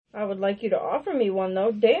I would like you to offer me one,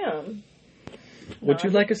 though. Damn. Would you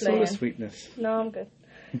like a soda sweetness? No, I'm good.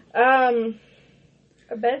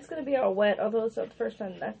 I bet it's going to be all wet, although it's not the first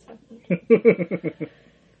time that's happened.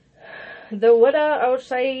 The weather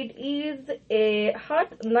outside is a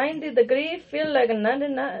hot 90 degrees, feel like a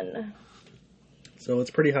 99. So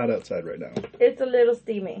it's pretty hot outside right now. It's a little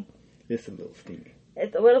steamy. It's a little steamy.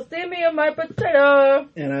 It's a little steamy on my potato.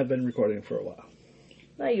 And I've been recording for a while.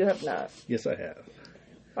 No, you have not. Yes, I have.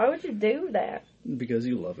 Why would you do that? Because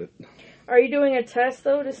you love it. Are you doing a test,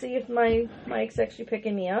 though, to see if my mic's actually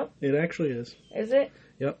picking me up? It actually is. Is it?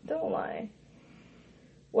 Yep. Don't lie.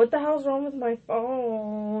 What the hell's wrong with my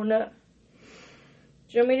phone?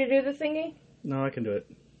 Do you want me to do the thingy? No, I can do it.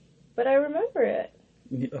 But I remember it.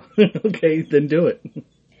 Okay, then do it.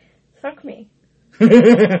 Fuck me. In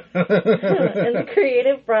the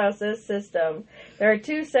creative process system, there are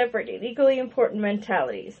two separate and equally important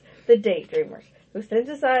mentalities. The daydreamers, who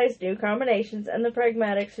synthesize new combinations, and the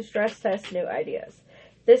pragmatics, who stress test new ideas.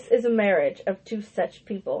 This is a marriage of two such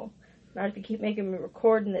people. Not if you keep making me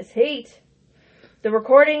record in this heat. The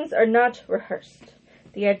recordings are not rehearsed.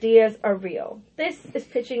 The ideas are real. This is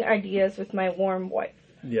pitching ideas with my warm wife.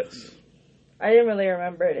 Yes. I didn't really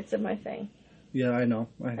remember it. It's in my thing. Yeah, I know.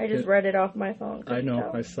 I just read it off my phone. I know.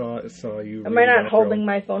 Tell. I saw you. Am I not holding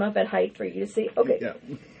my phone up at height for you to see? Okay. Yeah.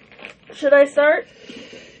 Should I start?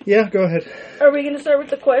 Yeah, go ahead. Are we going to start with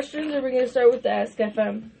the questions, or are we going to start with the Ask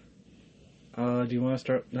FM? Do you want to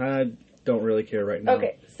start? I don't really care right now.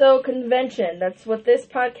 Okay, so convention. That's what this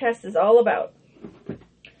podcast is all about.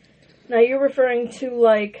 Now, you're referring to,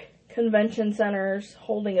 like, convention centers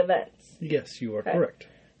holding events. Yes, you are correct.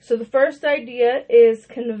 So the first idea is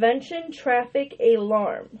convention traffic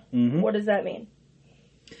alarm. Mm-hmm. What does that mean?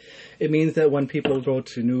 It means that when people go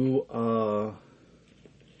to new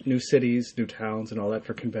cities, new towns, and all that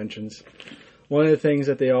for conventions, one of the things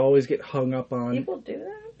that they always get hung up on People do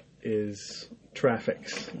that? is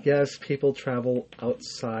traffics. Yes, people travel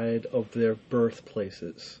outside of their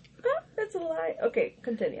birthplaces. That's a lie. Okay,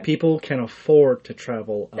 continue. People can afford to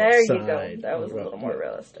travel outside. There you go. That was a little more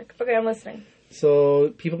realistic. Okay, I'm listening.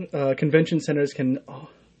 So convention centers can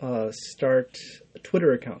start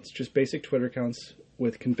Twitter accounts, just basic Twitter accounts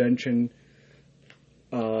with convention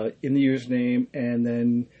in the username, and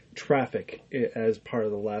then traffic as part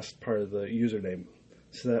of the last part of the username.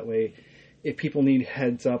 So that way, if people need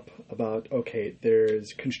heads up about, okay,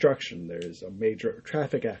 there's construction, there's a major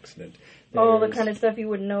traffic accident. All the kind of stuff you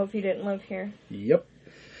wouldn't know if you didn't live here. Yep.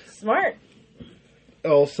 Smart.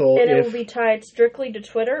 Also, and it will be tied strictly to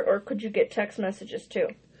Twitter, or could you get text messages too?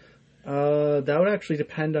 That would actually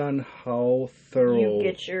depend on how thorough you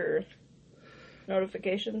get your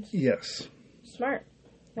notifications. Yes. Smart.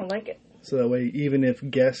 I like it. So that way, even if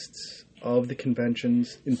guests of the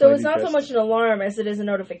conventions... So it's not so much an alarm as it is a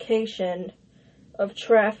notification of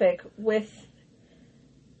traffic within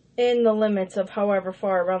the limits of however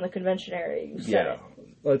far around the convention area you set it.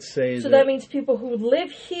 Let's say so that means people who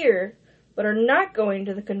live here but are not going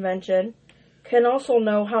to the convention can also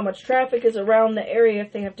know how much traffic is around the area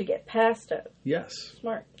if they have to get past it. Yes.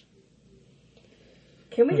 Smart.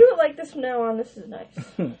 Can we do it like this from now on? This is nice.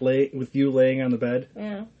 With you laying on the bed?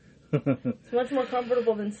 Yeah. It's much more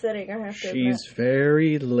comfortable than sitting, I have to admit. She's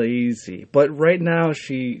very lazy. But right now,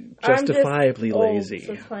 she justifiably old, lazy.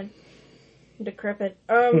 So it's fine. I'm decrepit.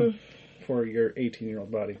 For your 18-year-old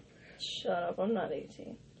body. Shut up, I'm not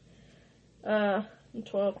 18. I'm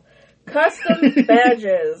 12. Custom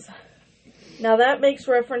badges. Now that makes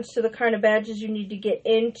reference to the kind of badges you need to get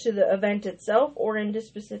into the event itself or into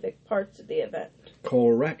specific parts of the event.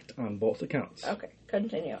 Correct, on both accounts. Okay,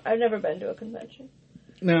 continue. I've never been to a convention.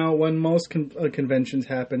 Now, when most conventions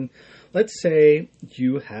happen, let's say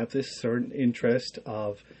you have this certain interest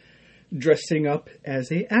of dressing up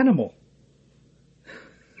as an animal.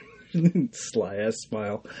 Sly-ass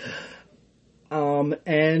smile.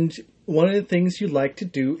 And one of the things you like to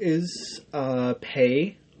do is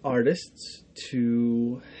pay artists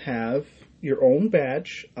to have your own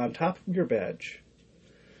badge on top of your badge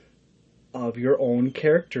of your own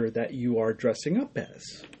character that you are dressing up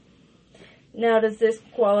as. Now, does this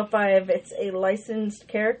qualify if it's a licensed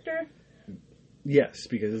character? Yes,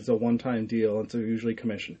 because it's a one-time deal. It's usually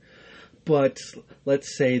commission. But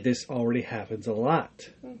let's say this already happens a lot.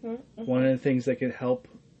 Mm-hmm, mm-hmm. One of the things that could help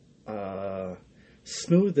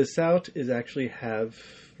smooth this out is actually have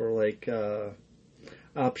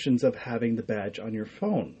options of having the badge on your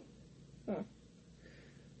phone. Huh.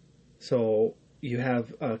 So you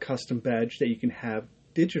have a custom badge that you can have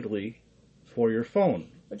digitally for your phone.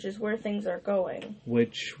 Which is where things are going. You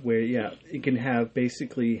can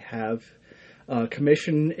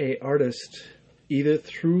commission a artist either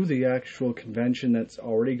through the actual convention that's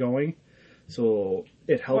already going, so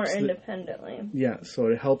it helps. Or independently. So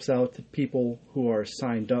it helps out the people who are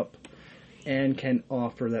signed up and can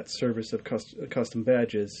offer that service of custom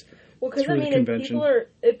badges. Well, because I mean,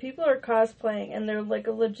 if people are cosplaying and they're like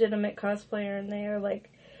a legitimate cosplayer and they are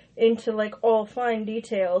like into like all fine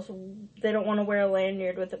details, they don't want to wear a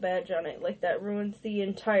lanyard with a badge on it. Like that ruins the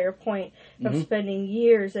entire point of spending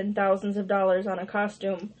years and thousands of dollars on a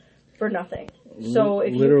costume for nothing. So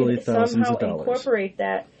if literally you could somehow $1,000s. incorporate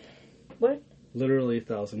that, what? Literally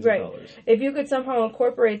thousands of dollars. If you could somehow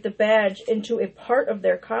incorporate the badge into a part of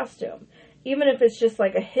their costume, even if it's just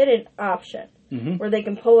like a hidden option, where they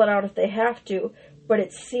can pull it out if they have to, but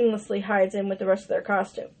it seamlessly hides in with the rest of their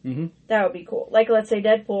costume. That would be cool. Like, let's say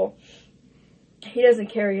Deadpool, he doesn't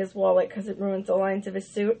carry his wallet because it ruins the lines of his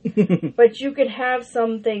suit, but you could have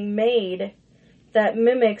something made that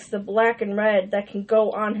mimics the black and red that can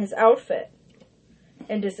go on his outfit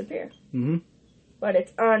and disappear. But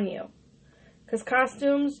it's on you. Because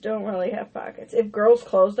costumes don't really have pockets. If girls'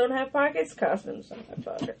 clothes don't have pockets, costumes don't have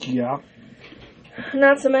pockets. Yeah.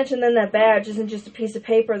 Not to mention then that badge isn't just a piece of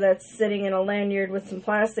paper that's sitting in a lanyard with some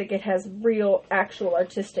plastic. It has real, actual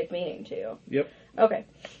artistic meaning to you. Yep. Okay.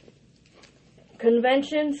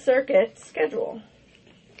 Convention circuit schedule.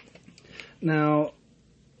 Now,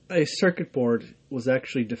 a circuit board was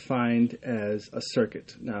actually defined as a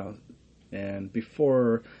circuit. Now, and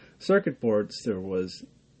before circuit boards, there was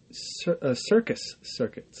circus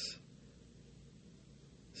circuits.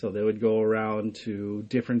 So they would go around to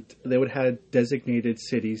they would have designated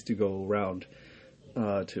cities to go around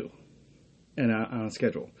to, and on a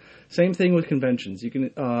schedule. Same thing with conventions. You can,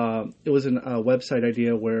 it was a website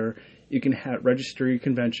idea where you can register your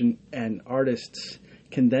convention, and artists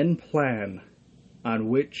can then plan on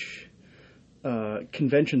which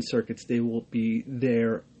convention circuits they will be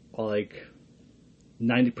there, like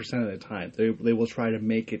 90% of the time. They will try to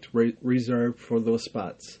make it reserved for those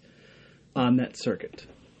spots on that circuit.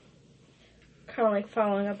 Kind of like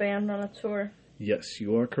following a band on a tour. Yes,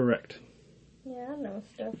 you are correct. Yeah, I know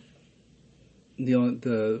stuff.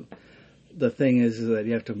 The thing is that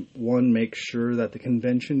you have to, one, make sure that the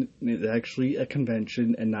convention is actually a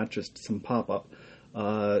convention and not just some pop-up.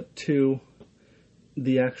 Two,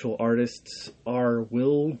 the actual artists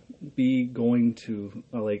will be going to,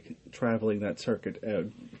 traveling that circuit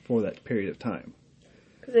for that period of time.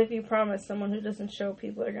 Because if you promise someone who doesn't show,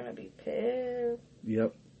 people are going to be pissed.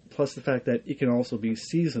 Yep. Plus the fact that it can also be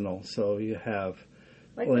seasonal, so you have...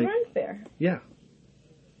 Like the Ren Fair. Yeah.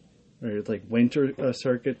 Or like winter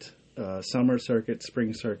circuit, summer circuit,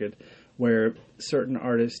 spring circuit, where certain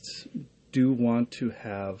artists do want to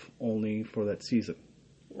have only for that season.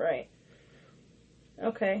 Right.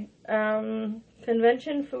 Okay.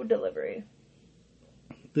 Convention food delivery.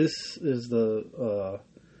 This is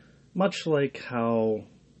much like how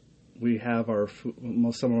we have our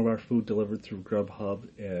some of our food delivered through Grubhub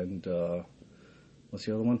and what's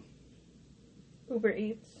the other one? Uber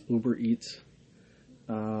Eats. Uber Eats.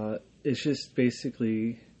 It's just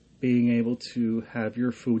basically being able to have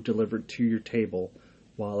your food delivered to your table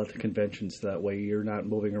while at the conventions. That way you're not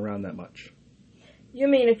moving around that much. You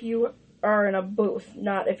mean if you are in a booth,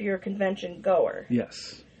 not if you're a convention goer?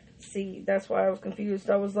 Yes. See, that's why I was confused.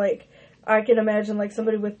 I was like, I can imagine like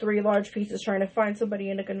somebody with 3 large pieces trying to find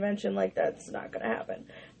somebody in a convention, like that's not going to happen.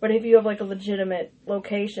 But if you have like a legitimate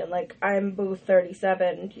location, like I'm booth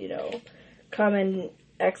 37, come and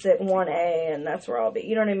exit 1A and that's where I'll be.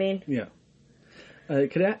 You know what I mean? Yeah.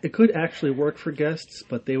 It could actually work for guests,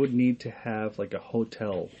 but they would need to have like a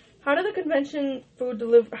hotel. How did the convention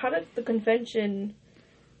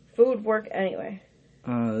food work anyway?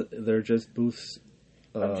 They're just booths.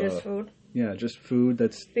 Of just food? Yeah, just food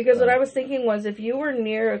that's... Because what I was thinking was if you were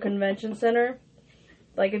near a convention center,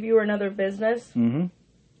 like if you were another business, and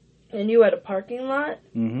you had a parking lot,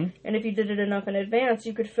 and if you did it enough in advance,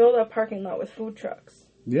 you could fill that parking lot with food trucks.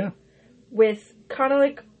 Yeah. With kind of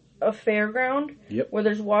like a fairground, yep, where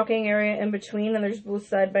there's walking area in between and there's booths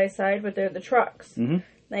side by side, but they're the trucks.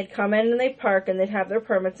 They'd come in and they'd park and they'd have their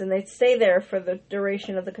permits and they'd stay there for the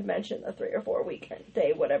duration of the convention, the 3 or 4 weekend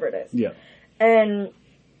day, whatever it is. Yeah. And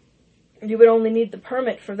you would only need the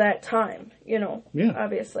permit for that time,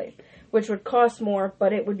 obviously, which would cost more,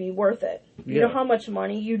 but it would be worth it. You know how much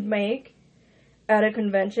money you'd make at a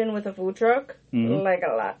convention with a food truck? Like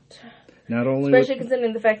a lot. Not only especially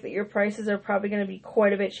considering the fact that your prices are probably going to be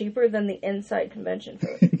quite a bit cheaper than the inside convention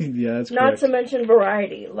food. Yeah, that's not correct. To mention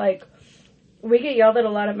variety. Like, we get yelled at a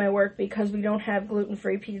lot at my work because we don't have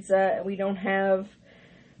gluten-free pizza and we don't have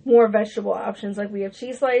more vegetable options. Like, we have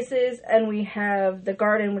cheese slices, and we have the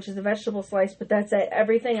garden, which is a vegetable slice, but that's it.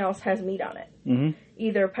 Everything else has meat on it. Mm-hmm.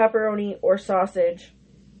 Either pepperoni or sausage.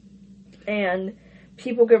 And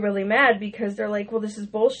people get really mad because they're like, well, this is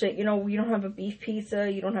bullshit. You know, you don't have a beef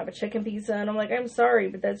pizza, you don't have a chicken pizza. And I'm like, I'm sorry,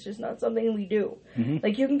 but that's just not something we do. Mm-hmm.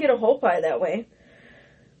 Like, you can get a whole pie that way,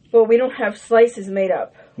 but we don't have slices made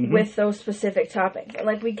up Mm-hmm. with those specific toppings. And,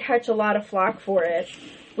 like, we catch a lot of flack for it,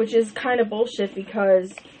 which is kind of bullshit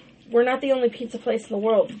because we're not the only pizza place in the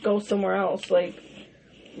world. Go somewhere else. Like,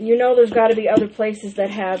 you know, there's got to be other places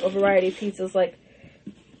that have a variety of pizzas, like,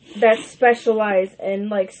 that specialize in,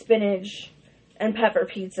 like, spinach and pepper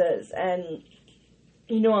pizzas and,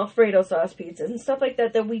 you know, Alfredo sauce pizzas and stuff like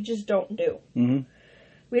that we just don't do. Mm-hmm.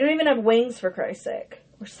 We don't even have wings, for Christ's sake.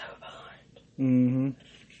 We're so behind. Mm-hmm.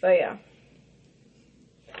 But yeah.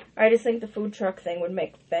 I just think the food truck thing would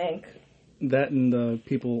make bank. That and the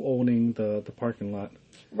people owning the parking lot.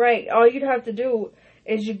 Right. All you'd have to do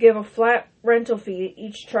is you give a flat rental fee to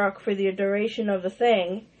each truck for the duration of the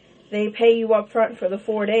thing. They pay you up front for the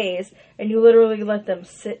 4 days, and you literally let them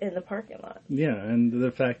sit in the parking lot. Yeah, and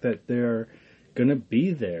the fact that they're going to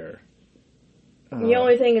be there. The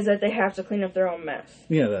only thing is that they have to clean up their own mess.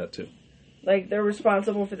 Yeah, that too. Like, they're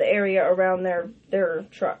responsible for the area around their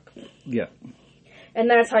truck. Yeah. And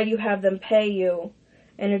that's how you have them pay you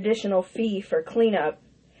an additional fee for cleanup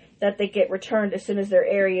that they get returned as soon as their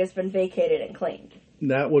area has been vacated and cleaned.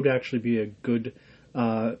 That would actually be a good...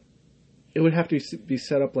 it would have to be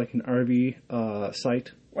set up like an RV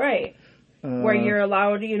site. Right. Where you're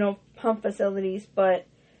allowed, you know, pump facilities, but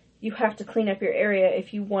you have to clean up your area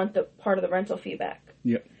if you want the part of the rental fee back.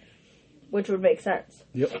 Yep. Which would make sense.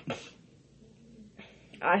 Yep.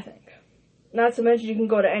 I think. Not to mention you can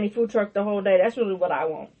go to any food truck the whole day. That's really what I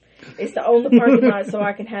want. Is to own the parking lot so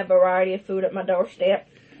I can have a variety of food at my doorstep.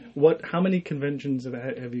 How many conventions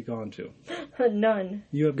have you gone to? None.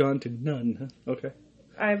 You have gone to none, huh? Okay.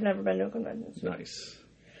 I've never been to a convention. So. Nice.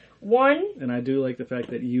 One. And I do like the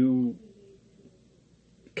fact that you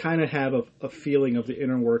kind of have a feeling of the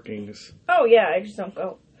inner workings. Oh, yeah, I just don't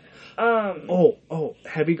go.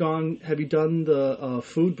 Have you done the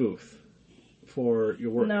food booth for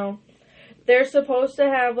your work? No. They're supposed to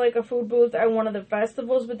have, like, a food booth at one of the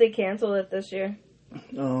festivals, but they canceled it this year.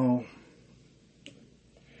 Oh.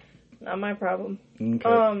 Not my problem.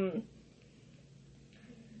 Okay.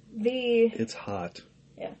 It's hot.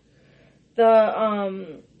 Yeah.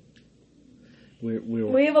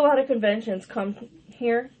 We have a lot of conventions come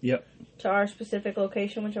here. Yep. To our specific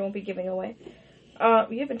location, which I won't be giving away.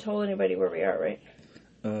 You haven't told anybody where we are, right?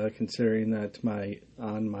 Considering that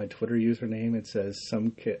on my Twitter username it says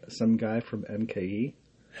some guy from MKE.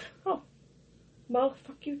 Oh. Well,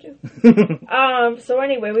 fuck you too. So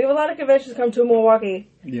anyway, we have a lot of conventions come to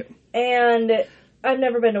Milwaukee. Yep. And I've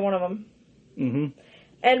never been to one of them. Mm-hmm.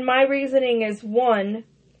 And my reasoning is, one,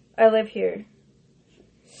 I live here.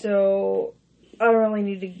 So I don't really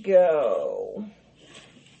need to go.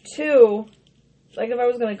 Two, like if I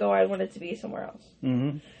was going to go, I'd want it to be somewhere else.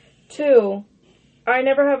 Mm-hmm. Two, I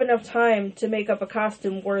never have enough time to make up a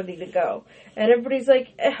costume worthy to go. And everybody's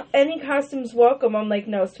like, any costume's welcome. I'm like,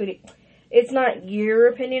 no, sweetie. It's not your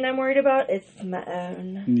opinion I'm worried about. It's my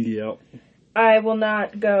own. Yep. I will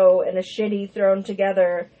not go in a shitty thrown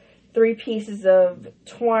together 3 pieces of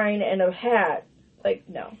twine and a hat. Like,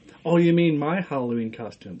 no. Oh, you mean my Halloween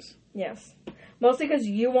costumes? Yes. Mostly because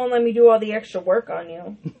you won't let me do all the extra work on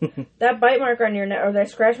you. That bite mark on your neck, or that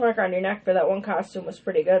scratch mark on your neck for that one costume was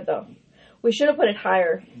pretty good, though. We should have put it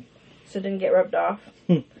higher so it didn't get rubbed off.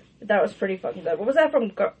 But that was pretty fucking good. What was that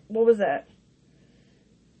from? What was that?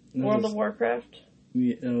 World of Warcraft?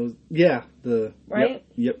 Yeah. Right?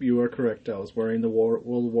 Yep, you are correct. I was wearing the World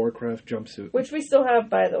of Warcraft jumpsuit. Which we still have,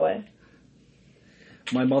 by the way.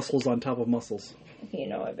 My muscles on top of muscles. You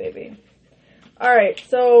know it, baby. Alright,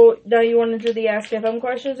 so now you want to do the Ask FM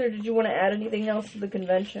questions, or did you want to add anything else to the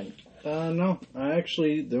convention? No.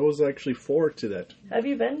 There was actually 4 to that. Have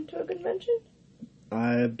you been to a convention?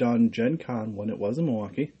 I've done Gen Con when it was in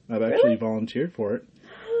Milwaukee. I've actually volunteered for it.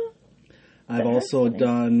 I've also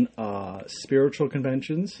done spiritual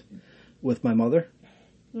conventions with my mother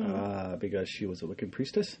because she was a Wiccan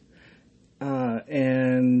priestess.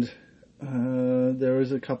 And there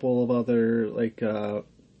was a couple of other, like,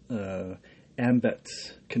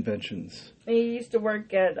 AMBETS conventions. And you used to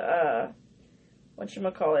work at,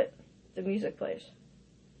 whatchamacallit, the music place.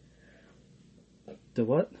 The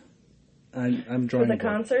what? I'm drawing For the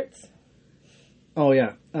concerts? Oh,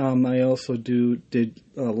 yeah. I also did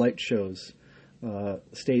light shows. I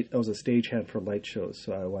was a stagehand for light shows,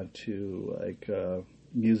 so I went to, like,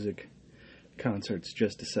 music concerts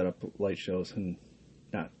just to set up light shows and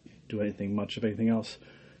not do anything much of anything else.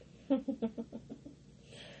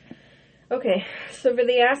 Okay, so for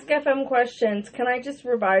the Ask FM questions, can I just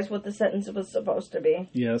revise what the sentence was supposed to be?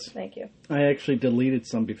 Yes. Thank you. I actually deleted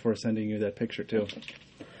some before sending you that picture, too.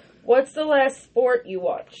 What's the last sport you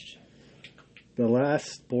watched? The last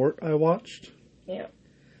sport I watched? Yeah.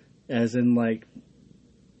 As in, like,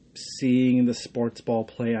 seeing the sports ball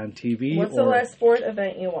play on TV? What's the last sport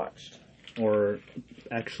event you watched? Or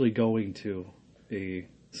actually going to a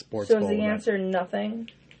sports ball event. So is the answer nothing?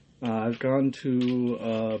 I've gone to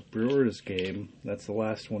a Brewers game. That's the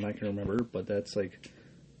last one I can remember, but that's like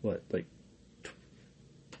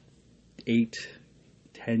 8,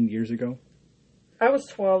 10 years ago? I was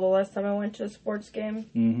 12 the last time I went to a sports game.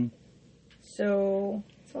 Mm-hmm. So,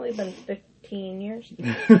 it's only been 15 years.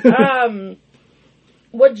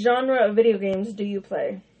 What genre of video games do you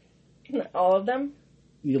play? All of them?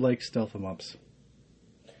 You like stealth em ups.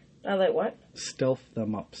 I like what? Stealth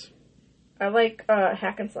them ups. I like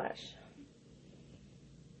hack and slash.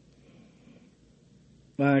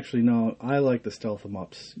 Actually, no. I like the stealth em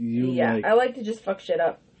ups. I like to just fuck shit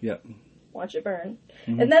up. Yep. Watch it burn.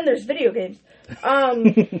 Mm-hmm. And then there's video games.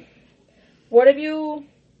 What have you...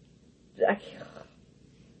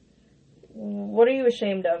 What are you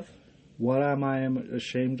ashamed of? What am I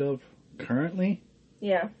ashamed of currently?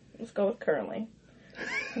 Yeah, let's go with currently.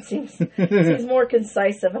 It seems more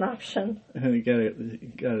concise of an option. You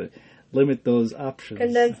gotta limit those options.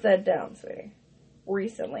 Condense that down, sweetie.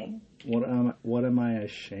 Recently. What am I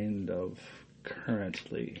ashamed of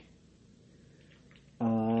currently?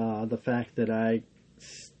 The fact that I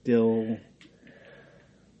still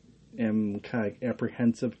am kind of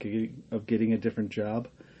apprehensive of getting a different job,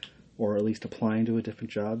 or at least applying to a different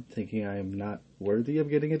job, thinking I am not worthy of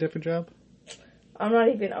getting a different job. I'm not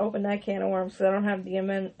even open that can of worms because I don't have the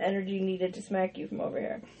energy needed to smack you from over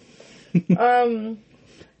here.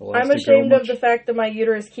 Well, I'm ashamed of the fact that my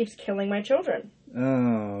uterus keeps killing my children.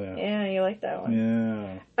 Oh, yeah. Yeah, you like that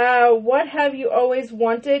one. Yeah. What have you always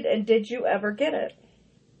wanted, and did you ever get it?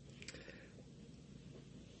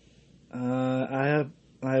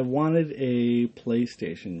 I wanted a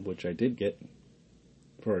PlayStation, which I did get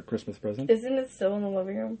for a Christmas present. Isn't it still in the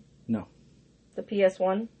living room? No. The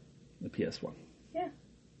PS1? The PS1. Yeah.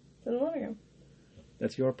 It's in the living room.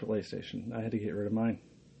 That's your PlayStation. I had to get rid of mine.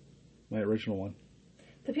 My original one.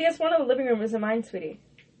 The PS1 in the living room isn't mine, sweetie.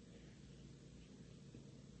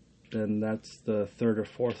 Then that's the third or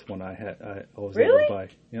fourth one I was really? able to buy.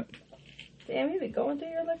 Yep. Damn, you be going through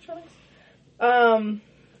your electronics.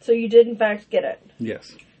 So you did in fact get it?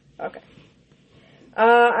 Yes. Okay.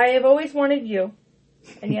 I have always wanted you.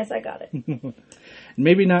 And yes, I got it.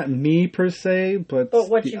 Maybe not me per se, but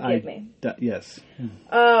what you give me. Yes.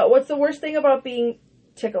 What's the worst thing about being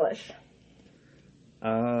ticklish?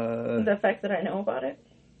 The fact that I know about it.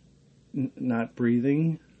 Not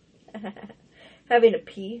breathing. Having to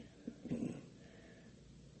pee.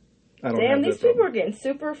 Damn, these people are getting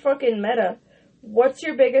super fucking meta. What's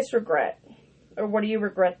your biggest regret? Or what do you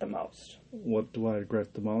regret the most? What do I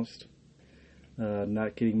regret the most?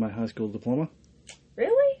 Not getting my high school diploma.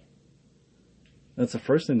 Really? That's the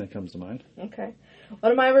first thing that comes to mind. Okay.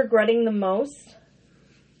 What am I regretting the most?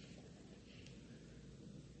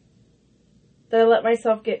 That I let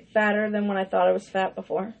myself get fatter than when I thought I was fat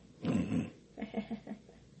before.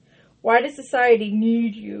 Why does society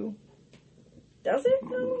need you? Does it,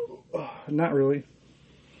 though? Not really.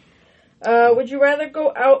 Would you rather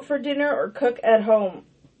go out for dinner or cook at home?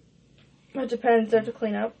 It depends. Do I have to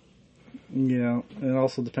clean up? Yeah, and it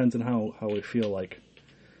also depends on how we feel like.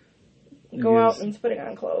 Go out means putting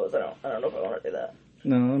on clothes. I don't know if I want to do that.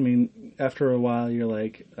 No, I mean, after a while, you're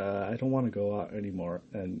like, I don't want to go out anymore,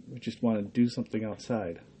 and we just want to do something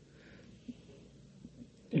outside.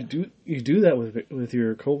 You do that with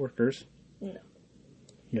your coworkers. No.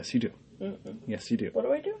 Yes, you do. Mm-mm. Yes, you do. What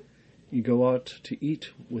do I do? You go out to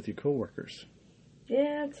eat with your coworkers.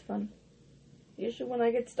 Yeah, it's fun. Usually when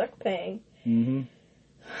I get stuck paying. Mm-hmm.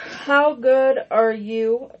 How good are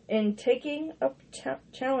you in taking up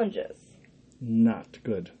challenges? Not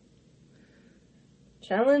good.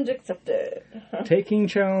 Challenge accepted. Taking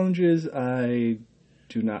challenges I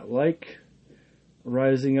do not like.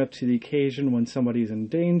 Rising up to the occasion when somebody's in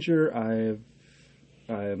danger, I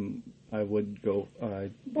would go.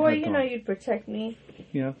 Boy, you know you'd protect me.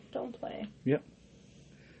 Yeah. Don't play. Yep.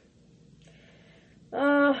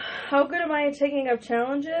 How good am I at taking up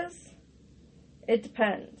challenges? It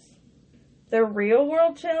depends. They're real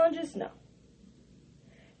world challenges? No.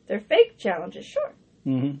 They're fake challenges? Sure.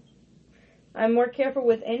 Mm-hmm. I'm more careful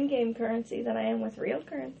with in-game currency than I am with real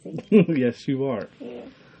currency. Yes, you are. Yeah.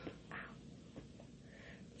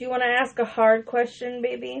 Do you want to ask a hard question,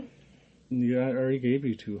 baby? Yeah, I already gave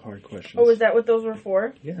you 2 hard questions. Oh, is that what those were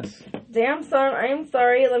for? Yes. Damn, son, I'm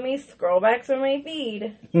sorry. Let me scroll back to my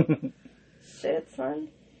feed. Shit, son.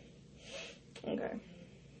 Okay.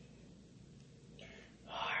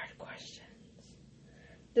 Hard questions.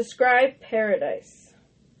 Describe paradise.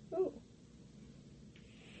 Ooh.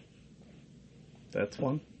 That's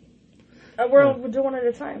one. We'll do one at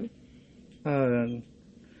a time.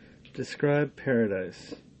 Describe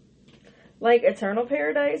paradise. Like eternal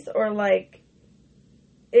paradise or like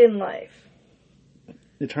in life?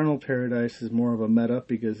 Eternal paradise is more of a meta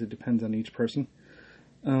because it depends on each person.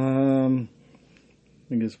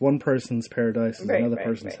 Because one person's paradise is another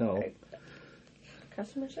person's hell. Right.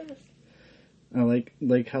 Customer service. I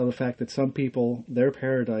like how the fact that some people, their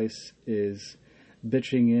paradise is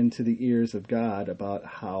bitching into the ears of God about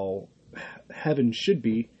how heaven should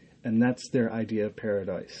be, and that's their idea of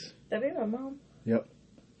paradise. That'd be my mom. Yep.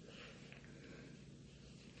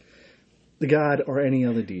 The God or any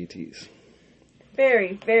other deities.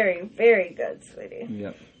 Very, very, very good, sweetie.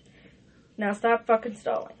 Yep. Now stop fucking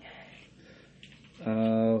stalling.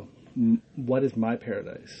 What is my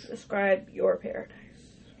paradise? Describe your paradise.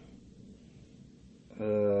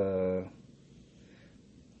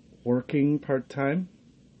 Working part-time,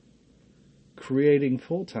 creating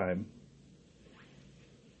full-time,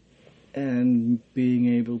 and being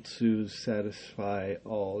able to satisfy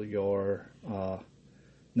all your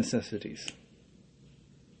necessities.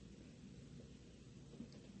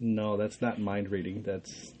 No, that's not mind reading.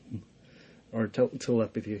 That's or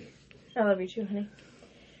telepathy. I love you too, honey.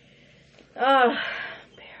 Paradise.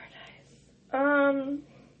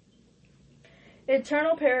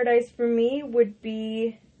 Eternal paradise for me would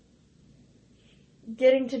be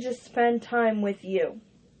getting to just spend time with you.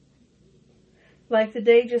 Like the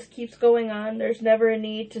day just keeps going on. There's never a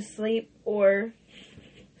need to sleep or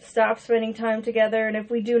stop spending time together. And if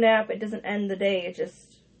we do nap, it doesn't end the day. It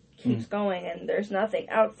just keeps going, and there's nothing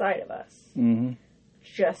outside of us. Mm-hmm.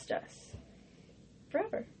 Just us.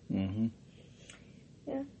 Forever. Mm-hmm.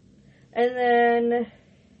 Yeah. And then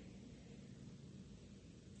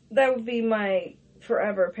that would be my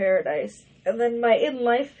forever paradise. And then my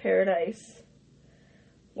in-life paradise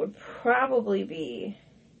would probably be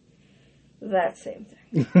that same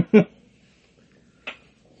thing.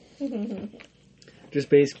 Just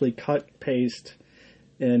basically cut, paste,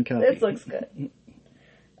 and copy. This looks good.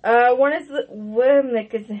 What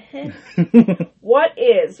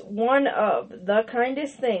is one of the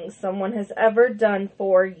kindest things someone has ever done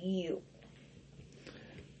for you?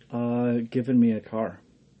 Given me a car.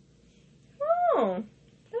 Oh,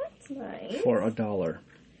 that's nice. For $1.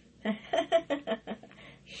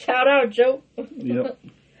 Shout out, Joe. Yep.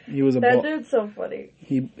 He was that dude's so funny.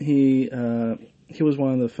 He was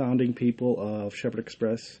one of the founding people of Shepherd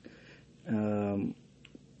Express, and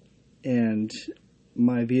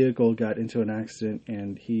my vehicle got into an accident,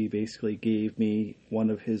 and he basically gave me one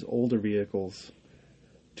of his older vehicles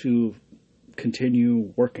to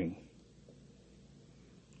continue working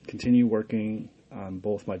on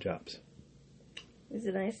both my jobs. He's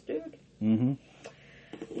a nice dude. Mm-hmm.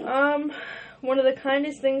 One of the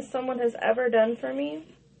kindest things someone has ever done for me,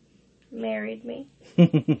 married me.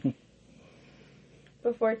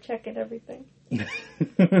 Before checking everything.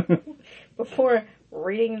 Before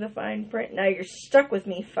reading the fine print. Now you're stuck with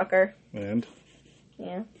me, fucker. And?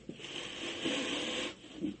 Yeah.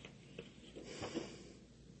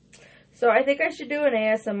 So I think I should do an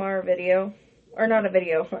ASMR video. Or not a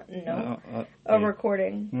video. No. A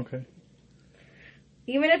recording. Okay.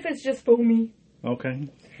 Even if it's just for me. Okay.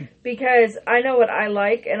 Because I know what I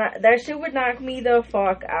like, and that shit would knock me the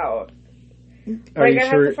fuck out. Are like, you I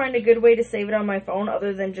sure? have to find a good way to save it on my phone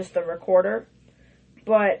other than just the recorder.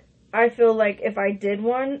 But I feel like if I did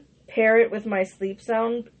one, pair it with my sleep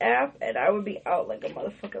sound app, and I would be out like a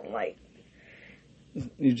motherfucking light.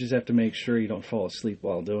 You just have to make sure you don't fall asleep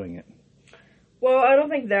while doing it. Well, I don't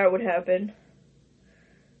think that would happen.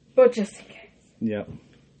 But just in case. Yeah.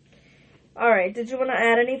 Alright, did you want to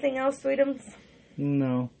add anything else, Sweetums?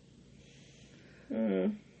 No.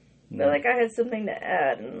 I feel like I had something to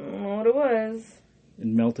add. I don't know what it was. It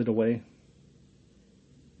melted away.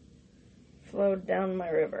 Flowed down my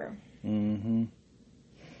river. Mm-hmm.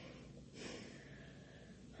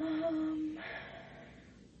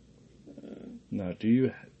 Now, do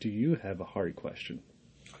you have a hard question?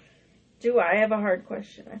 Do I have a hard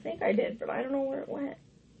question? I think I did, but I don't know where it went.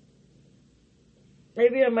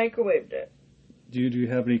 Maybe I microwaved it. Do you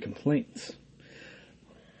have any complaints?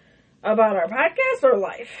 About our podcast or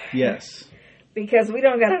life? Yes. Because we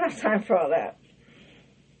don't got enough time for all that.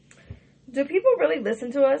 Do people really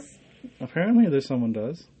listen to us? Apparently there's someone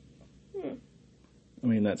does. I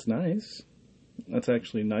mean, that's nice. That's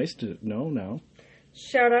actually nice to know now.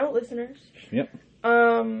 Shout out, listeners. Yep.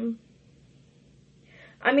 I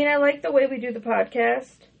mean, I like the way we do the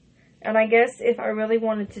podcast. And I guess if I really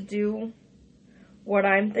wanted to do what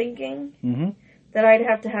I'm thinking, then I'd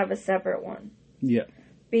have to have a separate one. Yeah.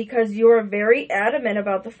 Because you're very adamant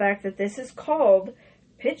about the fact that this is called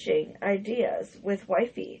Pitching Ideas with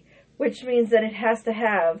Wifey, which means that it has to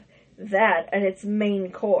have that at its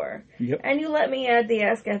main core. Yep. And you let me add the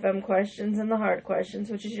Ask FM questions and the hard questions,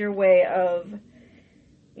 which is your way of,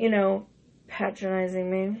 you know, patronizing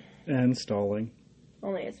me. And stalling.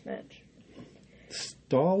 Only a smidge.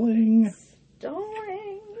 Stalling?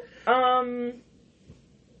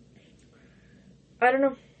 I don't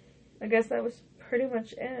know. I guess that was pretty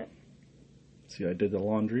much it. See, I did the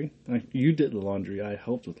laundry. You did the laundry. I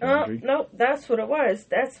helped with laundry. Nope, that's what it was.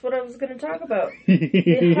 That's what I was going to talk about.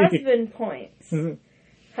 The husband points.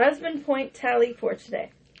 Husband point tally for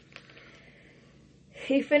today.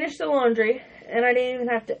 He finished the laundry, and I didn't even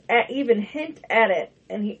have to even hint at it.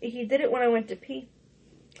 And he did it when I went to pee.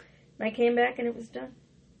 And I came back, and it was done.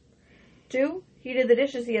 2, he did the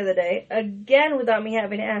dishes the other day, again without me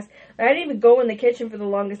having to ask. I didn't even go in the kitchen for the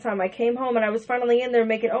longest time. I came home, and I was finally in there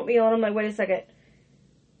making oatmeal, and I'm like, wait a second.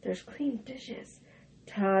 There's clean dishes.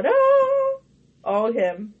 Ta-da! All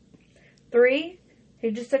him. 3,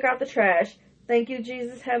 he just took out the trash. Thank you,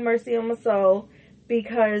 Jesus, have mercy on my soul,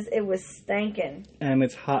 because it was stankin'. And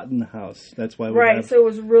it's hot in the house. That's why so it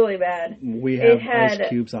was really bad. We have ice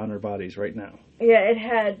cubes on our bodies right now. Yeah, it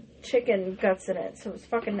had chicken guts in it, so it was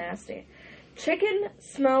fucking nasty. Chicken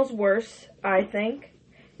smells worse, I think,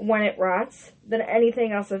 when it rots than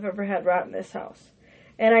anything else I've ever had rot in this house.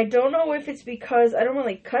 And I don't know if it's because I don't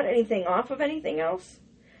really cut anything off of anything else,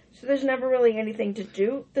 so there's never really anything to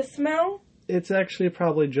do the smell. It's actually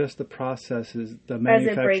probably just the processes, the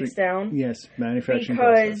manufacturing. As it breaks down? Yes, manufacturing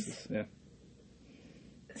processes. Yeah.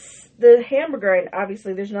 The hamburger,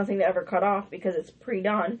 obviously there's nothing to ever cut off because it's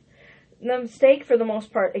pre-done. The steak, for the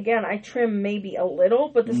most part, again, I trim maybe a little,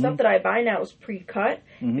 but the stuff that I buy now is pre-cut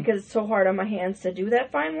because it's so hard on my hands to do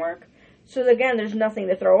that fine work. So again, there's nothing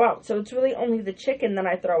to throw out. So it's really only the chicken that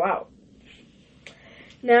I throw out.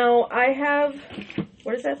 Now, I have,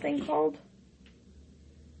 what is that thing called?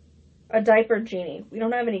 A diaper genie. We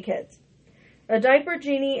don't have any kids. A diaper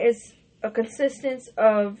genie is a consistence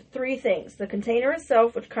of 3 things. The container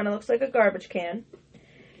itself, which kind of looks like a garbage can.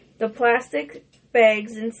 The plastic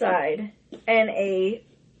bags inside, and a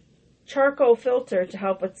charcoal filter to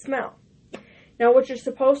help with smell. Now what you're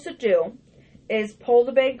supposed to do is pull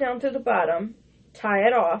the bag down to the bottom, tie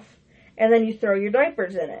it off, and then you throw your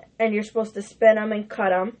diapers in it. And you're supposed to spin them and cut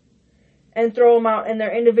them and throw them out in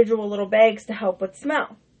their individual little bags to help with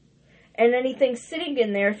smell. And anything sitting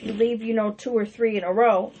in there, if you leave, 2 or 3 in a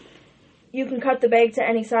row, you can cut the bag to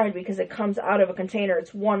any side because it comes out of a container.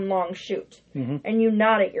 It's one long chute. And you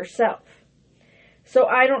knot it yourself. So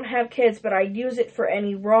I don't have kids, but I use it for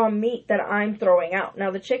any raw meat that I'm throwing out.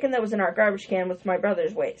 Now, the chicken that was in our garbage can was my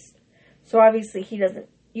brother's waste. So obviously he doesn't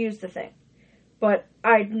use the thing. But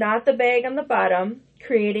I knot the bag on the bottom,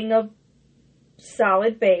 creating a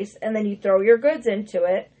solid base, and then you throw your goods into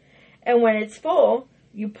it. And when it's full,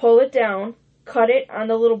 you pull it down, cut it on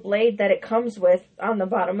the little blade that it comes with on the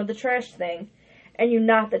bottom of the trash thing, and you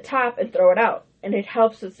knot the top and throw it out. And it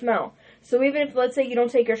helps with smell. So even if, let's say, you don't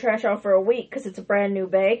take your trash out for a week because it's a brand new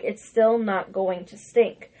bag, it's still not going to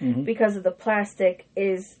stink because of the plastic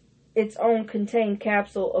is its own contained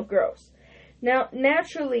capsule of gross. Now,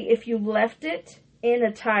 naturally, if you left it in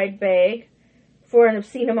a tied bag for an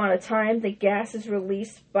obscene amount of time, the gas is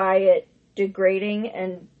released by it degrading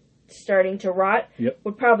and starting to rot.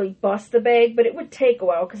 Would probably bust the bag, but it would take a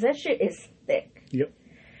while because that shit is thick.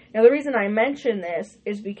 Now, the reason I mention this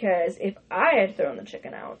is because if I had thrown the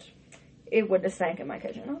chicken out, it would have stank in my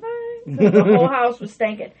kitchen. Okay? The whole house was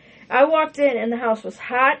stinking. I walked in and the house was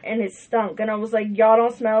hot and it stunk. And I was like, y'all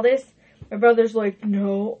don't smell this? My brother's like,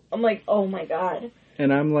 no. I'm like, oh my God.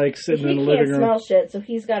 And I'm like sitting in the living room. He can't smell shit, so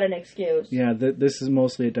he's got an excuse. Yeah, this is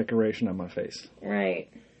mostly a decoration on my face. Right.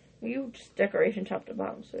 You just decoration top to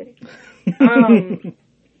bottom, sweetie.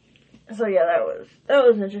 So yeah, that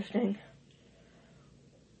was interesting.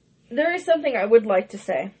 There is something I would like to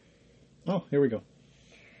say. Oh, here we go.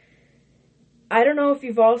 I don't know if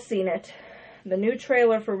you've all seen it. The new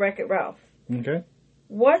trailer for Wreck-It Ralph. Okay.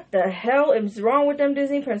 What the hell is wrong with them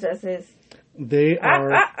Disney princesses? They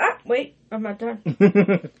are... Wait, I'm not done.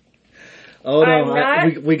 Oh,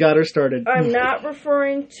 no, we got her started. I'm not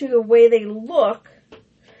referring to the way they look,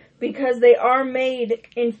 because they are made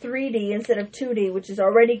in 3D instead of 2D, which is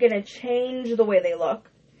already going to change the way they look.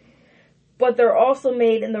 but they're also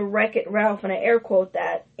made in the Wreck-It Ralph, and I air quote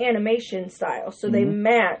that, animation style, so they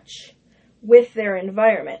match with their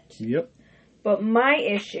environment. Yep. But my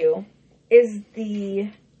issue is the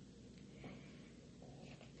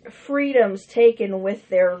freedoms taken with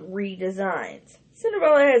their redesigns.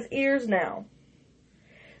 Cinderella has ears now.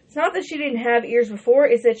 It's not that she didn't have ears before,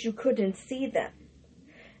 it's that you couldn't see them.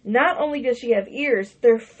 Not only does she have ears,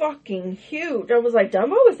 they're fucking huge. I was like,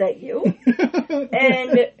 Dumbo, is that you?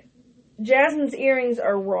 And Jasmine's earrings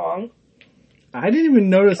are wrong. I didn't even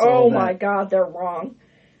notice all that. Oh my god, they're wrong.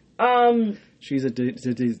 She's a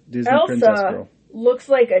Disney Elsa princess girl. Looks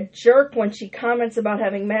like a jerk when she comments about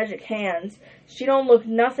having magic hands. She don't look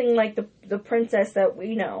nothing like the princess that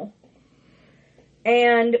we know.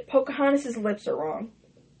 And Pocahontas' lips are wrong.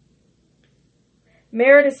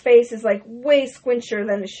 Merida's face is like way squinchier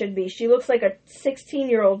than it should be. She looks like a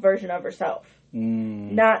 16-year-old version of herself.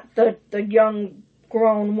 Not the young,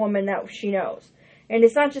 grown woman that she knows. And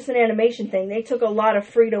it's not just an animation thing. They took a lot of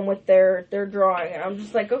freedom with their drawing. And I'm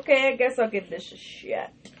just like, okay, I guess I'll give this a shit.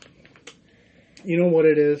 You know what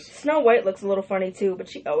it is? Snow White looks a little funny too, but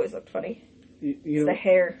she always looked funny. You know, the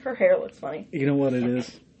hair. Her hair looks funny. You know what it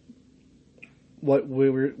is? What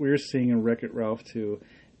we're seeing in Wreck-It Ralph 2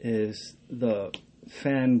 is the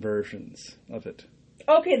fan versions of it.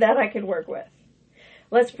 Okay, that I could work with.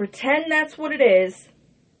 Let's pretend that's what it is,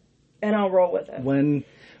 and I'll roll with it.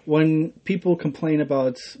 When people complain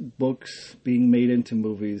about books being made into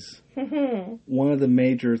movies, one of the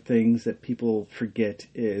major things that people forget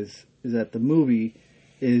is that the movie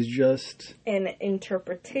is just an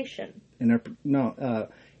interpretation.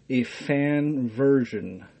 A fan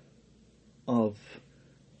version of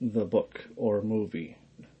the book or movie.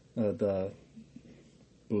 The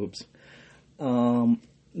boobs.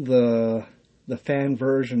 The fan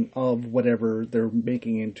version of whatever they're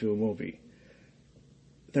making into a movie.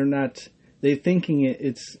 They're thinking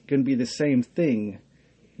it's going to be the same thing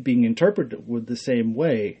being interpreted with the same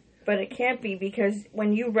way. But it can't be, because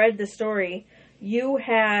when you read the story, you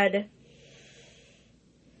had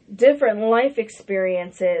different life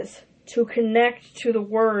experiences to connect to the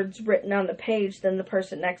words written on the page than the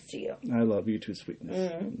person next to you. I love you too,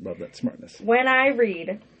 sweetness. Love that smartness. When I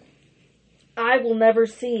read, I will never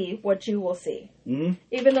see what you will see.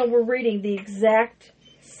 Even though we're reading the exact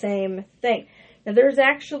same thing. Now, there's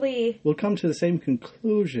actually... We'll come to the same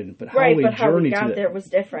conclusion, but how we got there was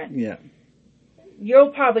different. Yeah. You'll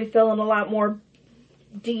probably fill in a lot more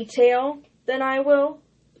detail than I will.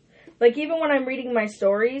 Like, even when I'm reading my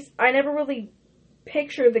stories, I never really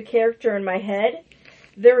picture the character in my head.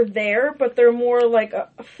 They're there, but they're more like a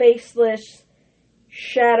faceless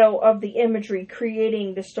shadow of the imagery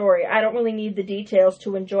creating the story. I don't really need the details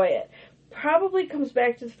to enjoy it. Probably comes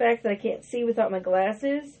back to the fact that I can't see without my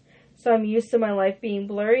glasses. So I'm used to my life being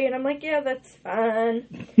blurry, and I'm like, yeah, that's fine.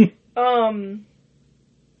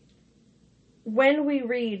 When we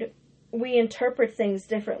read, we interpret things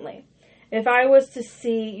differently. If I was to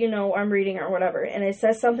see, I'm reading or whatever, and it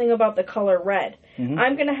says something about the color red,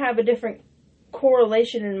 I'm going to have a different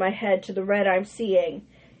correlation in my head to the red I'm seeing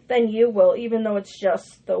than you will, even though it's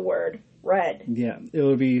just the word red. Yeah, it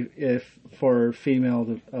would be if for female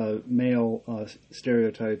to male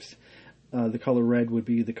stereotypes, the color red would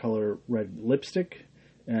be the color red lipstick,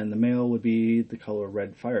 and the male would be the color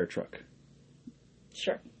red fire truck.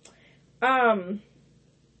 Sure.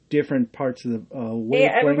 Different parts of the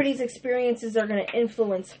wavelength. Everybody's experiences are going to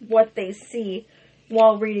influence what they see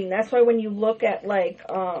while reading. That's why when you look at, like,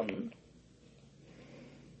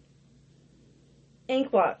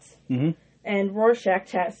 ink blots and Rorschach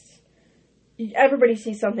tests, everybody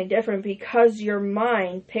sees something different because your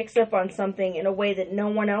mind picks up on something in a way that no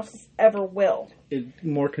one else ever will. It's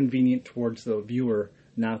more convenient towards the viewer,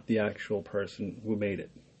 not the actual person who made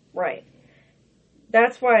it. Right.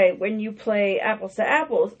 That's why when you play apples to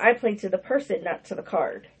apples, I play to the person, not to the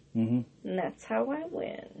card. And that's how I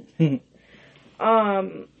win.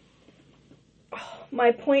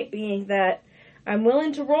 My point being that I'm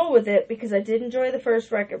willing to roll with it because I did enjoy the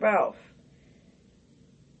first Wreck-It Ralph.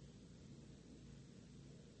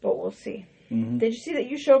 But we'll see. Did you see that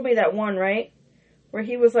you showed me that one, right? Where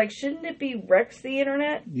he was like, shouldn't it be Rex the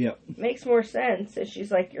Internet? Yep. Makes more sense. And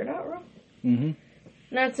she's like, you're not wrong.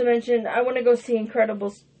 Not to mention, I want to go see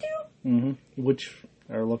Incredibles 2. Which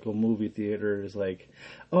our local movie theater is like,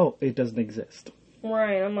 oh, it doesn't exist.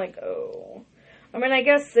 Right. I'm like, oh. I mean, I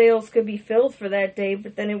guess sales could be filled for that day,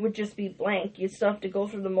 but then it would just be blank. You'd still have to go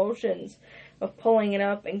through the motions of pulling it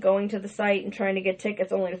up and going to the site and trying to get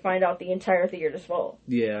tickets only to find out the entire theater's full.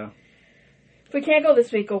 Yeah. If we can't go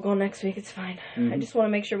this week, we'll go next week. It's fine. I just want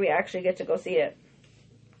to make sure we actually get to go see it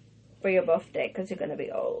for your birthday, because you're going to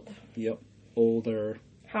be old. Yep. older,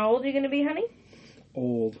 How old are you going to be, honey?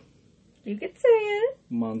 old, You could say it.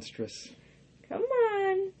 monstrous. Come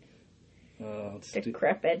on.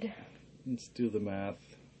 Decrepit. Let's do the math.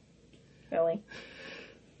 Really?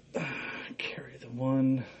 Carry the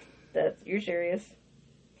 1. You're serious.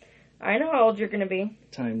 I know how old you're going to be.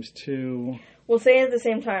 Times 2. We'll say it at the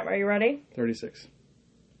same time. Are you ready? 36.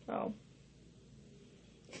 Oh.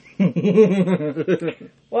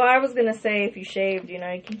 Well, I was going to say if you shaved, you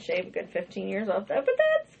can shave a good 15 years off that, but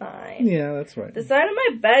that's fine. Yeah, that's right. The side of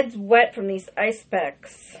my bed's wet from these ice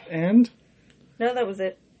packs. And? No, that was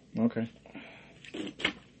it. Okay.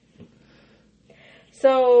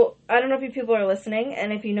 So, I don't know if you people are listening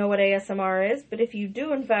and if you know what ASMR is, but if you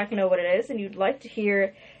do in fact know what it is and you'd like to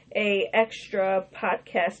hear a extra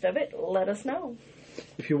podcast of it, let us know.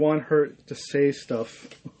 If you want her to say stuff,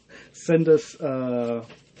 send us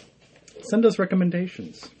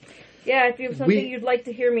recommendations. Yeah, if you have something you'd like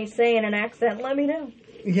to hear me say in an accent, let me know.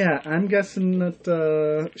 Yeah, I'm guessing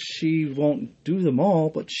that she won't do them all,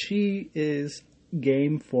 but she is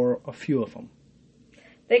game for a few of them.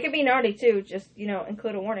 They could be naughty too, just,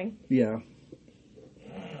 include a warning. Yeah.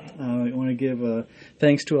 I want to give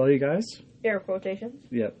thanks to all you guys. Air quotations.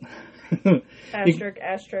 Yep. Asterisk,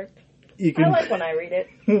 asterisk. I like when I read it.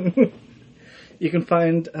 You can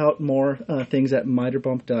find out more things at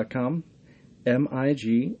miterbump.com.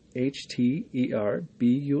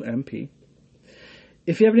 MIGHTERBUMP.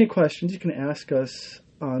 If you have any questions, you can ask us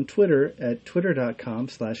on Twitter at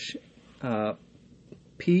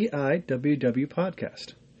twitter.com/PIWW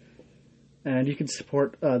podcast. And you can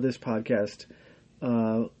support this podcast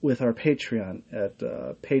with our Patreon at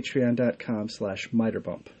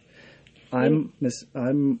patreon.com/miterbump. I'm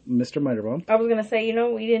Mr. Miterbump. I was going to say,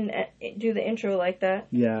 we didn't do the intro like that.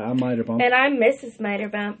 Yeah, I'm Miterbump. And I'm Mrs.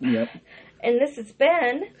 Miterbump. Yep. And this has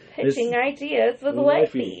been Pitching Ideas with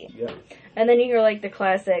Wifey. Yeah. And then you hear like the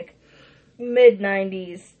classic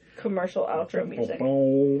mid-90s commercial outro music.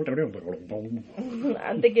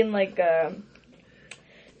 I'm thinking like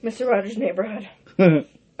Mr. Rogers' Neighborhood. I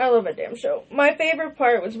love that damn show. My favorite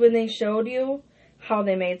part was when they showed you how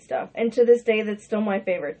they made stuff. And to this day, that's still my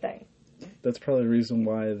favorite thing. That's probably the reason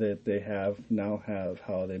why they now have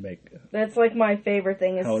how they make. That's like my favorite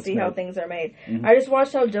thing is to see how things are made. Mm-hmm. I just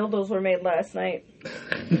watched how dildos were made last night.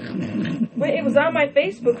 Wait, it was on my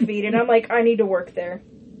Facebook feed, and I'm like, I need to work there.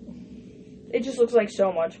 It just looks like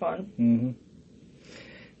so much fun. Mm-hmm.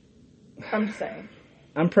 I'm just saying.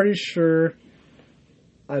 I'm pretty sure.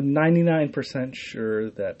 I'm 99%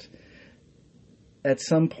 sure that at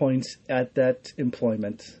some points at that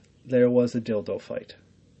employment there was a dildo fight.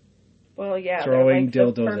 Well, yeah, throwing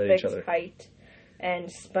dildos the at each other. Height and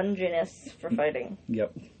sponginess for fighting.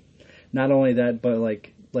 Yep. Not only that, but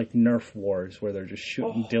like Nerf wars where they're just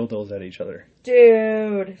shooting dildos at each other.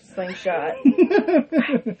 Dude, slingshot.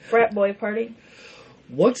 Frat boy party.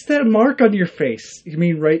 What's that mark on your face? You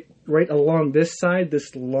mean right along this side,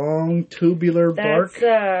 this long tubular bark?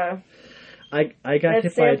 That's I got hit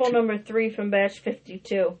by sample number 3 from batch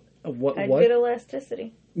 52. What? Good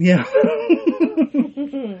elasticity. Yeah.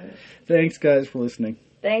 Thanks, guys, for listening.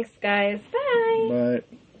 Thanks, guys. Bye. Bye.